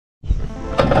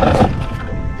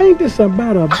Ain't this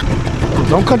about a...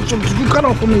 Don't you cut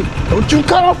off of me. Don't you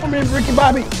cut off of me, Ricky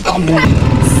Bobby. Come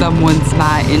on. Someone's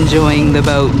not enjoying the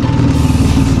boat.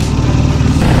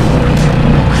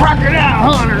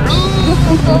 Crocodile hunter. I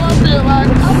feel like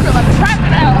a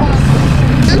crocodile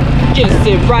hunter. Just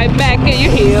sit right back and you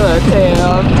hear a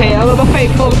tale of a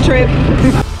fateful trip.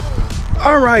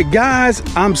 All right, guys,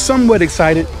 I'm somewhat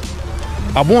excited.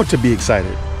 I want to be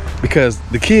excited because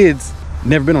the kids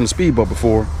never been on a speedboat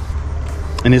before,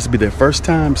 and this will be their first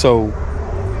time. So,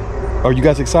 are you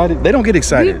guys excited? They don't get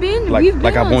excited We've been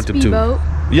like I want them to.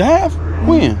 You have?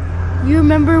 When? You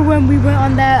remember when we went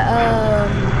on that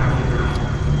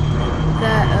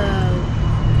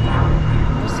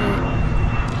what's it?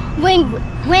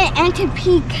 When Auntie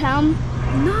P come?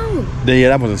 No. Yeah,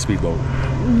 that wasn't a speedboat.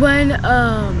 When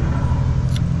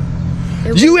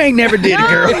you ain't never did it,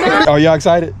 girl. No. Are y'all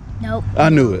excited? Nope. I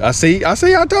knew it. I see. I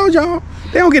told y'all.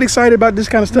 They don't get excited about this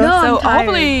kind of stuff. No, so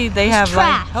hopefully they have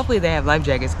life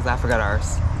jackets because I forgot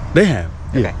ours. They have.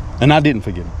 Yeah. Okay. And I didn't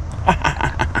forget them.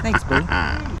 Thanks, boo.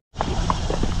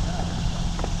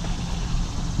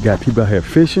 Got people out here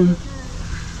fishing.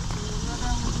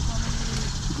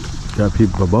 Got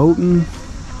people boating.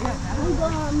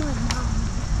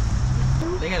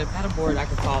 They got a paddleboard I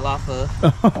could fall off of.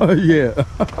 Oh yeah,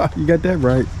 you got that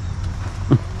right.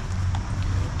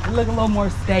 It look a little more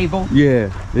stable. Yeah,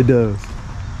 it does.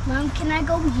 Mom, can I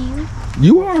go with you?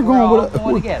 You are going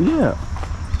together. Yeah.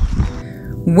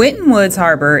 Winton Woods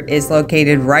Harbor is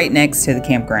located right next to the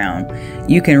campground.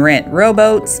 You can rent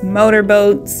rowboats,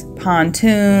 motorboats,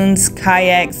 pontoons,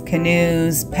 kayaks,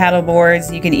 canoes,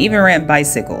 paddleboards. You can even rent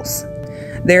bicycles.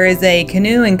 There is a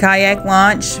canoe and kayak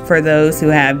launch for those who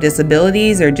have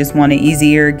disabilities or just want an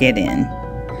easier get in.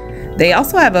 They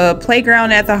also have a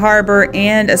playground at the harbor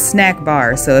and a snack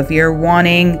bar, so if you're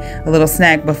wanting a little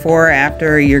snack before or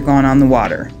after you're going on the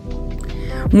water.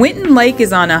 Winton Lake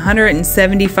is on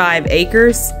 175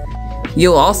 acres.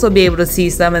 You'll also be able to see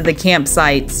some of the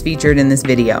campsites featured in this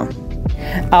video.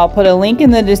 I'll put a link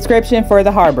in the description for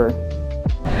the harbor.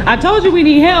 I told you we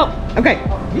need help. Okay.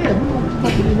 Yeah, we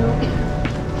need help.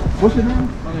 What's your name?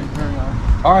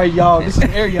 All right, y'all. This is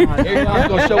Arion. Arion's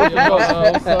gonna show us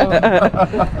the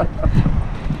boat.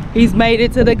 He's made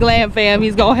it to the GlamFam.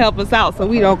 He's gonna help us out so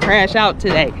we don't crash out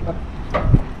today.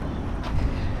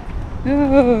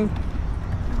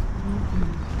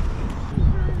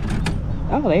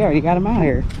 Oh, they already got him out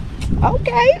here.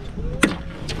 Okay.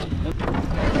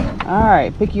 All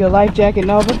right, pick you a life jacket,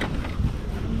 Nova.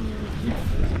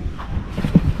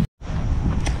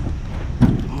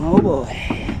 Oh boy.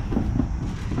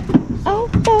 Oh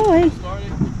boy.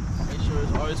 Make sure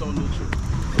it's always on neutral.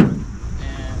 And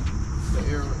the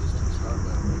arrow is on the start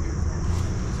button right here.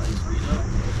 That's how you speed up.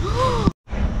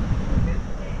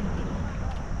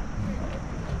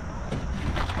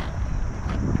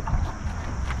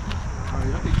 Alright,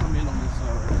 y'all can come in on this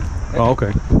side. Oh,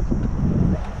 okay.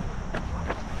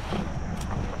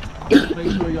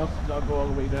 Make sure y'all go all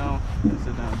the way down and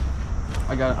sit down.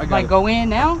 I got Like, go in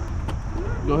now?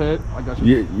 Go ahead. I got you.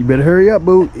 Yeah, you better hurry up,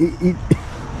 boo. Eat.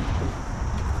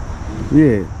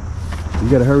 Yeah, you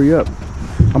gotta hurry up.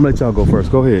 I'm gonna let y'all go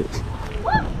first. Go ahead.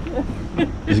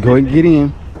 Just go ahead and get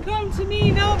in. Come to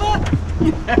me, Nova.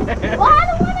 Well, I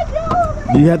don't want to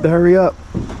go. You have to hurry up.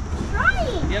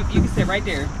 Trying. Yep, you can sit right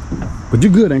there. But you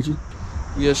good, ain't you?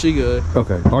 Yeah, she good.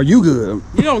 Okay. Are you good?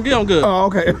 You don't get on good. Oh,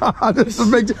 okay. Just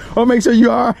to make sure you're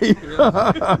all right.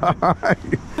 Yeah. All right.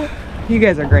 You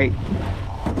guys are great.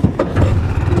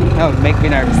 Oh, make me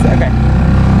nervous. Okay.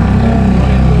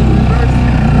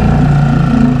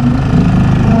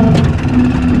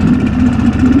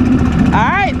 All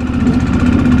right.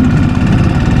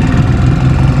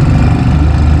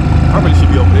 I really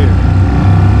should be over there.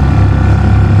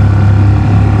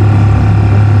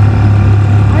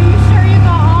 Are you sure you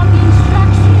got all the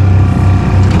instructions?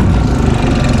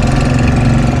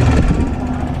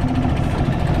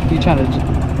 You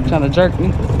trying to jerk me?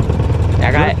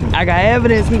 I got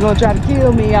evidence he gonna try to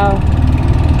kill me, y'all.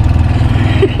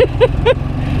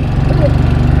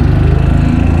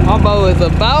 Hobo is a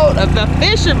boat of the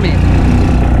fishermen.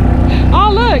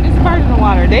 Oh look, it's birds in the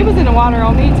water. They was in the water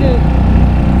on me too.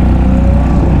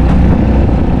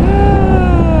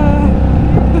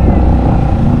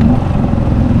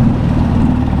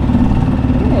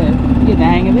 Yeah, you get the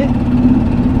hang of it.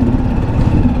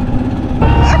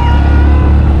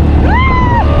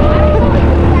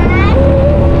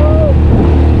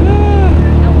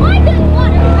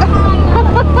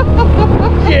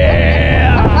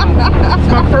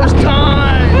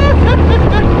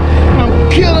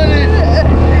 Killing it.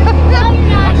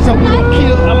 I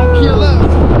don't kill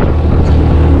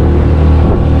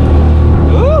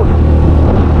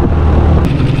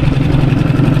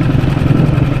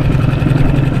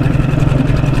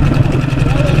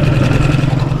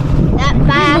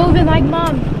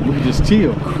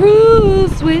chill.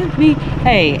 Cruise with me.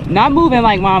 Hey, not moving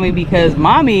like mommy because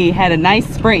mommy had a nice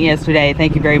sprint yesterday.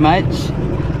 Thank you very much.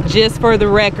 Just for the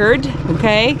record,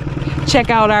 okay? Check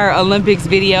out our Olympics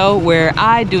video where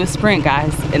I do a sprint,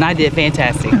 guys, and I did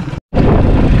fantastic.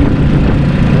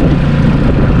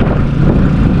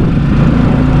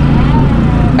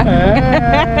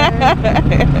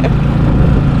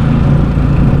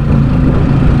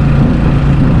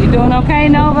 You doing okay,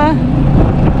 Nova?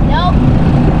 Nope.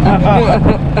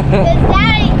 Because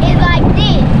Daddy is like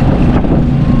this.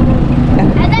 I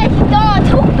thought he's going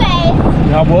too fast.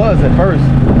 I was at first.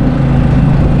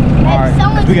 And Alright,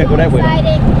 someone's we gotta go that way.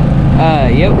 excited.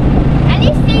 Yep. And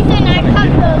this season I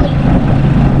come early.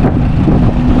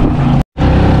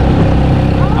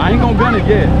 I ain't gonna gun it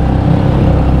yet.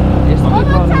 Just keep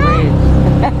on the bridge.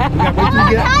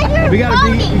 We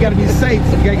gotta be safe.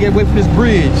 We gotta get away from this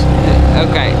bridge.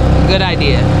 Okay, good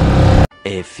idea.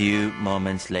 A few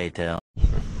moments later.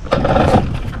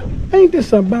 Ain't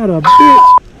this about a bitch?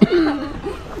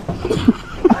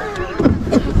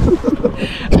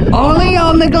 Only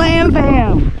on the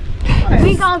GlamFam.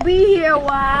 We gonna be here a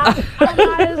while. I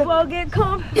might as well get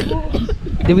comfortable.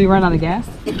 Did we run out of gas?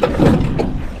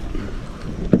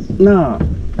 Nah.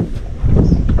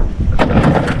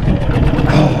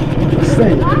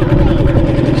 Say,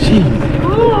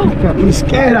 jeez, got me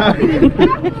scared out here.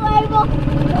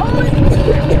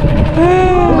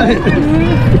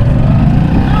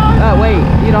 Wait,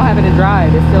 you don't have it in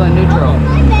drive. It's still in neutral.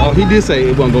 Oh, he did say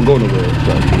it wasn't gonna go nowhere.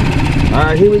 So. All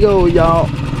right, here we go, y'all.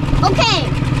 Okay.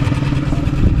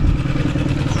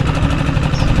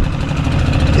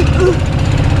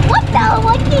 What the?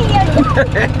 What are you doing?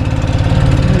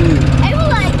 I was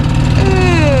like,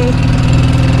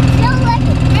 sound like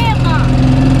a grandma.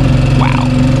 Wow.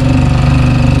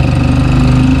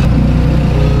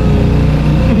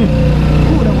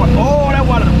 Ooh, that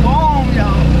water the bomb,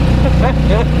 y'all.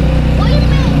 What do you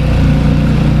mean?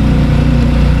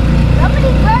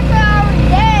 Somebody's burger already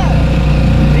there.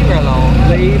 Leave her alone.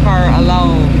 Leave her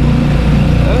alone.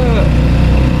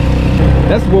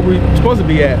 That's what we're supposed to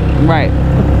be at. Right.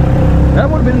 That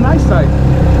would have been a nice sight.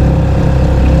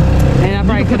 And I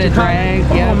probably could have dragged.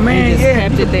 Oh, Yep, man, and just yeah.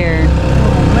 kept it there.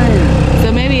 Oh man.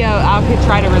 So maybe I'll could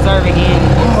try to reserve again.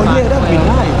 Oh yeah, that'd be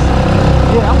nice.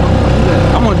 Yeah, I'm gonna do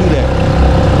that. I'm gonna do that.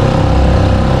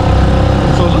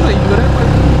 So it looks like you go that way.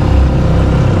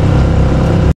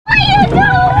 What are you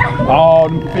doing? Oh,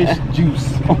 them fish juice.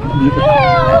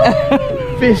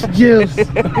 Fish juice.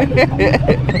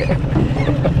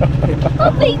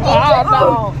 Oh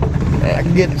no. I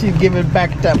can get. She's giving back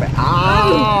to me.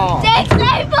 Oh. Thanks,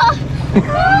 neighbor.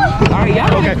 All right, y'all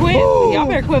better Okay. quit. Ooh. Y'all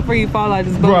better quit before you fall out of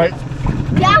this boat. Right.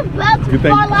 Y'all about to Good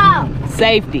thing. fall out.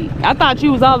 Safety. I thought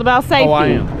you was all about safety. Oh, I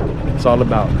am. It's all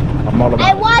about. I'm all And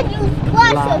about. why you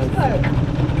splash us first?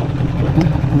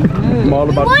 I'm all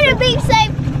We about. want to be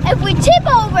safe if we tip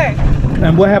over.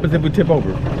 And what happens if we tip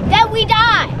over? Then we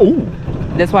die. Ooh.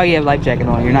 That's why you have life jacket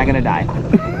on. You're not gonna die.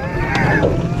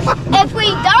 If we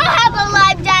don't have a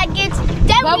life jackets,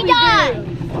 then we die.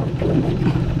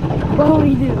 What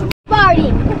we do?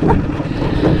 Party.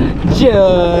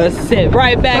 Just sit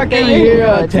right back and hear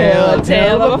a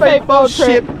tale of a faithful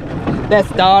trip that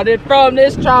started from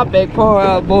this tropic port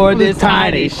aboard this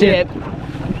tiny ship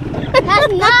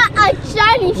That's not a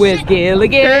shiny with ship.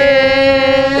 Gilligan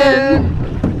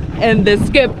and the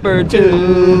skipper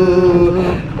too,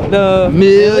 the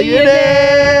millionaire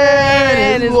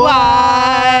and his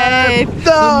wife,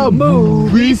 the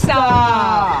movie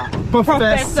star,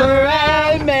 Professor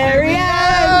and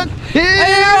Marianne,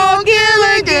 here on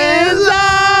Gilligan's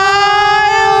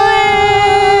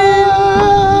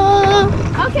Island.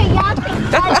 Okay, y'all can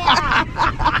cut it out.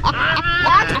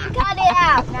 Y'all can cut it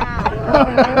out now.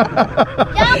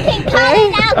 Y'all can cut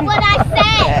it out what I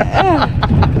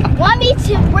said. Want me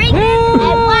to bring it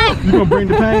and what? You gonna bring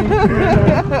the pain?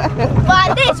 Why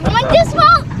this? Want this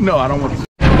one? No, I don't want to.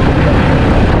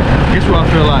 Guess what I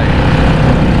feel like?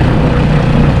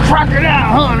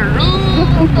 Crocodile hunter.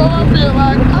 Ooh, I feel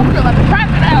like a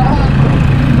crocodile hunter.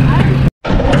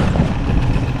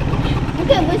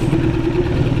 Okay, let's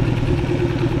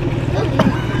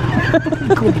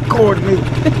Record me.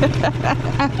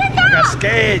 I got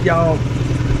scared, y'all.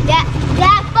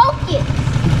 that focus.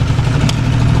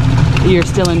 You're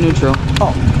still in neutral.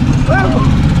 Oh, well,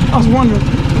 I was wondering.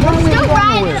 Why we Still ain't going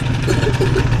riding. nowhere?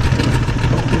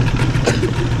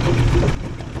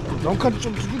 Don't cut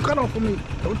you cut off of me.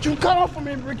 Don't you cut off of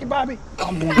me, Ricky Bobby.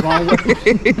 I'm going the wrong way.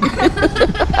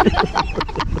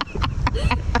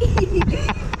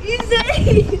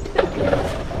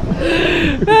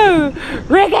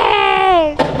 Ricky!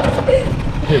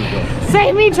 Here we go.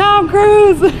 Save me, Tom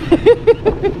Cruise!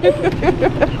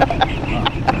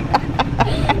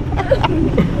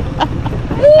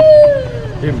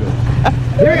 Here we go.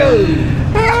 Here we go.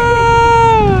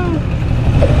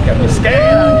 Got me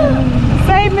scared.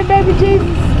 Save me, baby Jesus.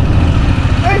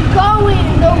 We're going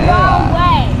the wrong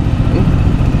way.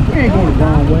 We ain't going the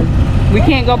wrong way. We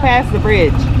can't go past the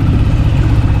bridge.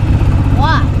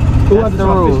 What? That's the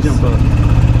rules. Jump up.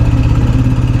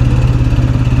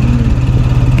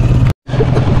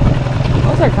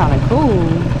 Those are kind of cool.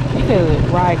 You could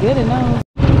ride good in those.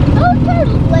 Those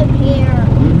turtles live here.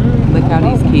 Look how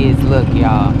these kids look,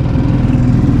 y'all.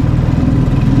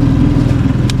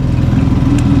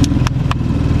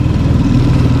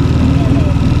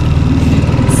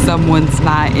 Someone's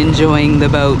not enjoying the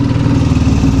boat.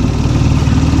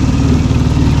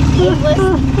 It was.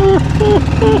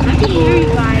 I can hear you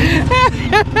guys.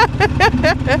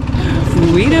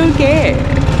 We don't care.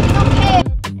 Okay.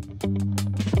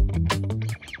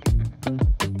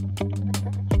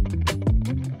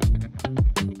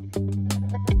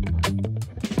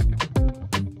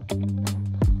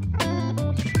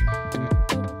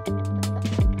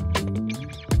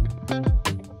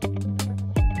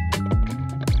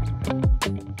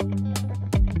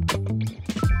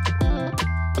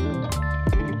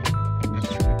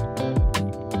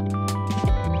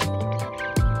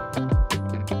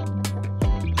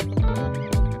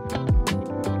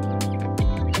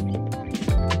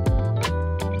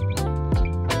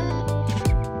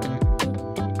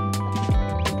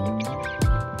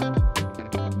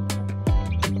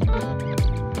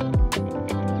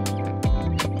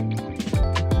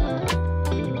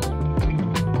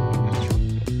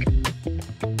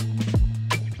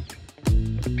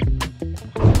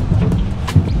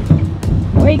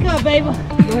 Wake up, baby.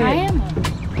 I am.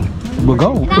 We'll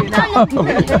go.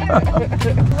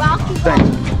 Rocky.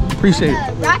 Thanks. Appreciate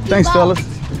it. Rocky Thanks, Ball. fellas.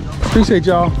 Appreciate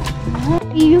y'all.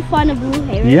 You fond of blue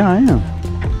hair? Yeah, I am.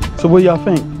 So what do y'all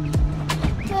think?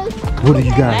 What do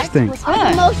you guys think?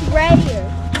 I'm the most rare.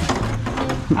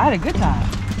 I had a good time.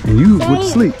 And you went to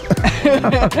sleep.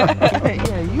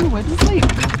 Yeah, you went to sleep.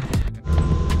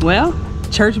 Well,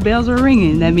 church bells are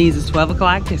ringing. That means it's 12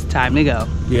 o'clock. It's time to go.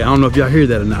 Yeah, I don't know if y'all hear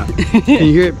that or not. Can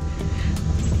you hear it?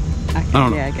 I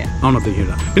don't know. Yeah, I can. I don't know if they hear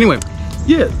that. Anyway,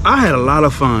 yeah, I had a lot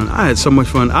of fun. I had so much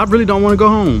fun. I really don't want to go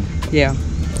home. Yeah.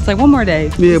 It's like one more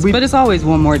day. Yeah, but it's always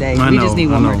one more day. We just need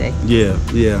one more day. Yeah,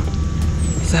 yeah.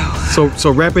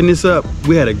 So wrapping this up,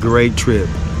 we had a great trip.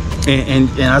 And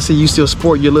I see you still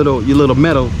sport your little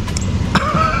medal.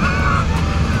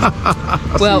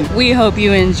 Well, we hope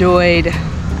you enjoyed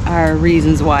our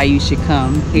reasons why you should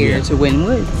come here to Winton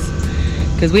Woods,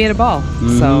 because we had a ball.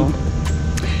 So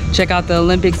check out the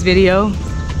Olympics video.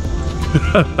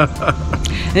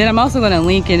 And then I'm also going to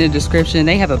link in the description.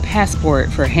 They have a passport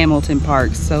for Hamilton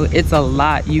Parks, so it's a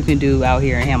lot you can do out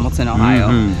here in Hamilton,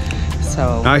 Ohio.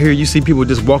 So out here you see people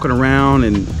just walking around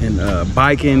and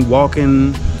biking,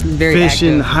 walking, very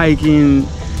fishing, active. hiking,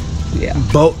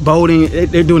 boating.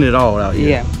 They're doing it all out here.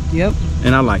 Yeah. Yep.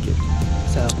 And I like it.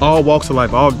 So all walks of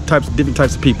life, all different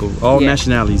types of people, all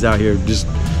nationalities out here just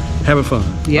having fun.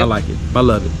 I like it. I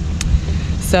love it.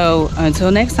 So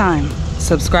until next time,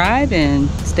 subscribe and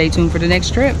stay tuned for the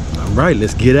next trip. All right,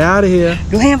 let's get out of here.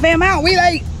 GlamFam out. We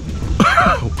late.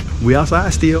 We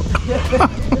outside still.